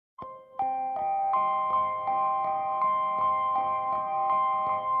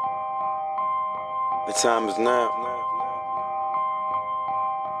The time is now.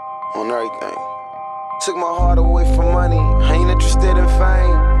 On everything. Took my heart away from money. I ain't interested in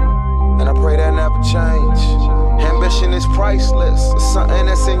fame, and I pray that never change. Ambition is priceless. It's something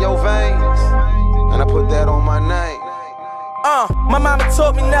that's in your veins, and I put that on my name. My mama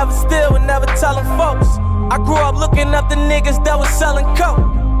told me never steal and never tell them folks. I grew up looking up the niggas that was selling coke.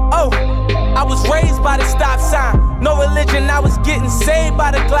 Oh, I was raised by the stop sign. No religion, I was getting saved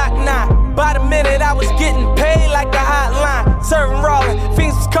by the Glock 9. By the minute, I was getting paid like the hotline. Serving rolling,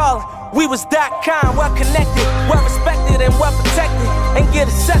 fiends was calling. We was that kind, well connected, well respected and well protected. And get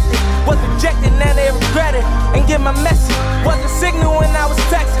accepted, was rejected, now they regret it. And get my message, wasn't signal when I was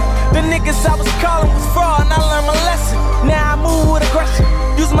texting. The niggas I was calling was fraud and I learned my lesson. Now I move with aggression,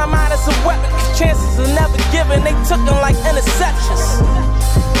 use my mind as a weapon. Cause chances are never given, they took them like interceptions.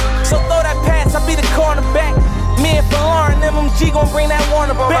 So throw that pass, I'll be the cornerback. Me and Lauren, MMG gon' bring that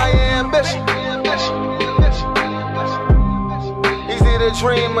Warner back. My ambition. Easy to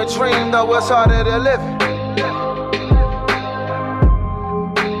dream a dream, though it's harder to live it.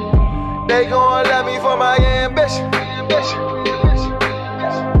 They gon' love me for my ambition.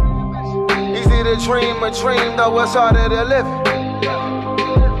 Easy to dream a dream, though it's harder to live it.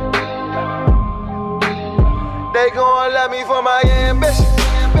 They gon' love me for my ambition.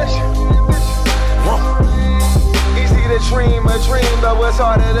 Easy to dream a dream, though it's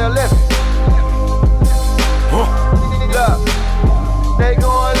harder to live it. Look, they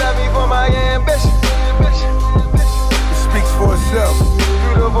gon' love me for my ambition. It speaks for itself.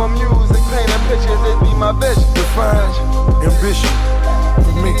 Beautiful music, painting pictures, it be my vision. Define ambition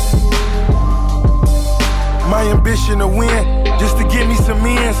for me. My ambition to win, just to give me some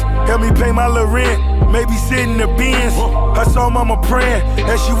ends. Help me pay my little rent, maybe sit in the bins. I saw mama praying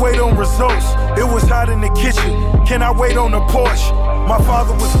as she wait on results. It was hot in the kitchen, can I wait on the porch? My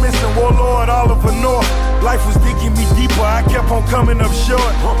father was missing, Warlord Oliver North. Life was digging me deeper, I kept on coming up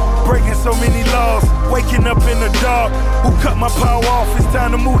short. Breaking so many laws, waking up in the dark. Who cut my power off? It's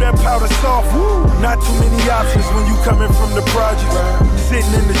time to move that powder soft. Not too many options when you coming from the projects.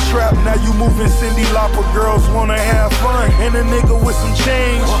 Sitting in the trap, now you moving Cindy Lauper. Girls wanna have fun, and a nigga with some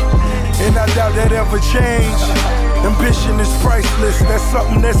change. And I doubt that ever change. Ambition is priceless, that's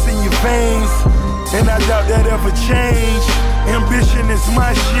something that's in your veins. And I doubt that ever change. Ambition is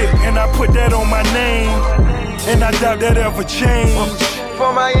my shit, and I put that on my name. And I doubt that ever change.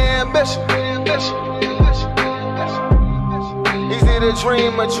 For my ambition. Easy to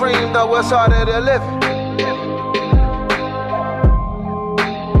dream a dream, though it's harder to live it.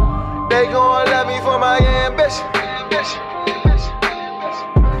 They gon' love me for my ambition.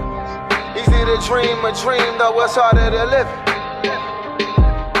 Easy to dream a dream, though it's harder to live it.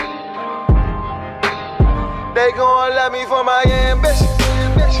 They gon' love me for my ambition.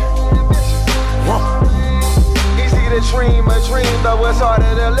 Easy to dream a dream, though it's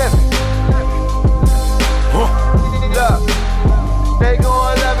harder to live it. Look, they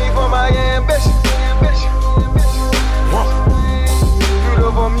gon' love me for my ambition.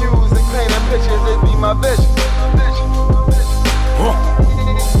 Beautiful music, painting pictures, it be my vision.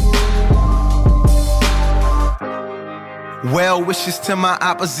 Well wishes to my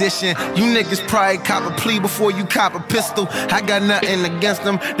opposition. You niggas probably cop a plea before you cop a pistol. I got nothing against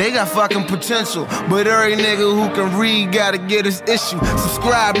them, they got fucking potential. But every nigga who can read gotta get his issue.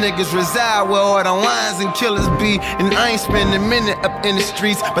 Subscribe niggas reside where all the lines and killers be. And I ain't spending a minute up in the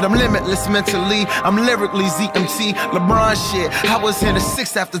streets, but I'm limitless mentally. I'm lyrically ZMT, LeBron shit. I was here to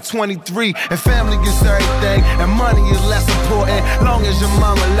 6 after 23. And family gets everything, and money is less important. Long as your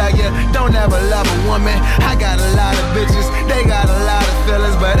mama love you, don't ever love a woman. I got a lot of bitches, they got a lot of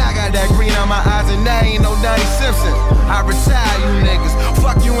feelings, but I got that green on my eyes and that ain't no Donnie Simpson. I retire you niggas,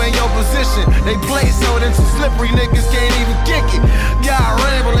 fuck you in your position. They play so then some slippery niggas can't even kick it. Y'all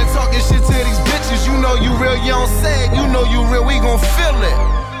rambling, talking shit to these bitches. You know you real, you don't say it. You know you real, we gon' feel it.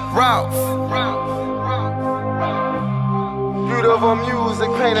 Ralph. Beautiful music,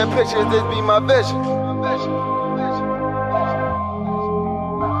 painting pictures, this be my vision.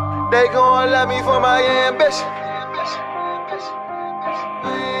 They gon' love me for my ambition.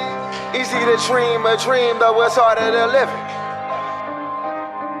 Easy to dream a dream, though it's harder to live it.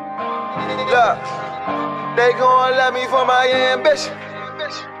 Look, they gon' love me for my ambition.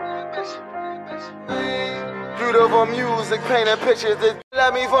 Beautiful music, painting pictures, they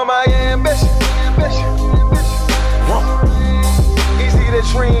love me for my ambition. Easy to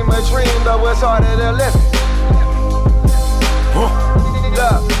dream a dream, though it's harder to live it.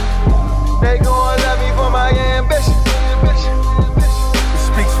 Look, they gon' love me for my ambition.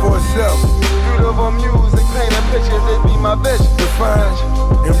 Speaks for itself. Beautiful music, painting pictures, it be my vision. Define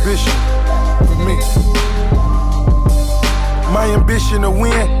ambition for me. My ambition to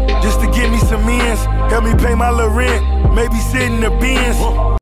win, just to get me some ends. Help me pay my little rent, maybe sit in the Benz.